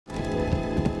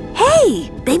see.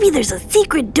 Maybe there's a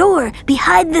secret door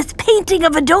behind this painting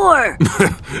of a door.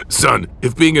 Son,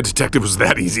 if being a detective was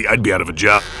that easy, I'd be out of a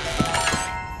job.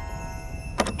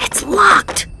 It's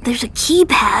locked. There's a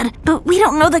keypad, but we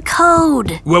don't know the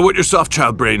code. Well, what your soft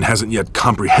child brain hasn't yet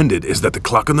comprehended is that the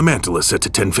clock on the mantle is set to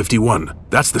 1051.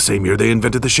 That's the same year they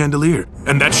invented the chandelier.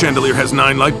 And that chandelier has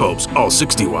 9 light bulbs, all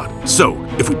 60 watt. So,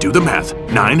 if we do the math,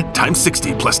 9 times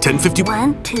 60 plus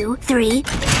 1051... 1, 2, 3...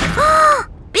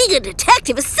 Being a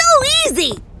detective is so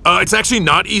easy! It's actually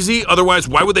not easy. Otherwise,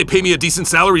 why would they pay me a decent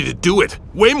salary to do it?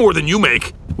 Way more than you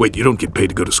make. Wait, you don't get paid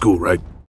to go to school, right?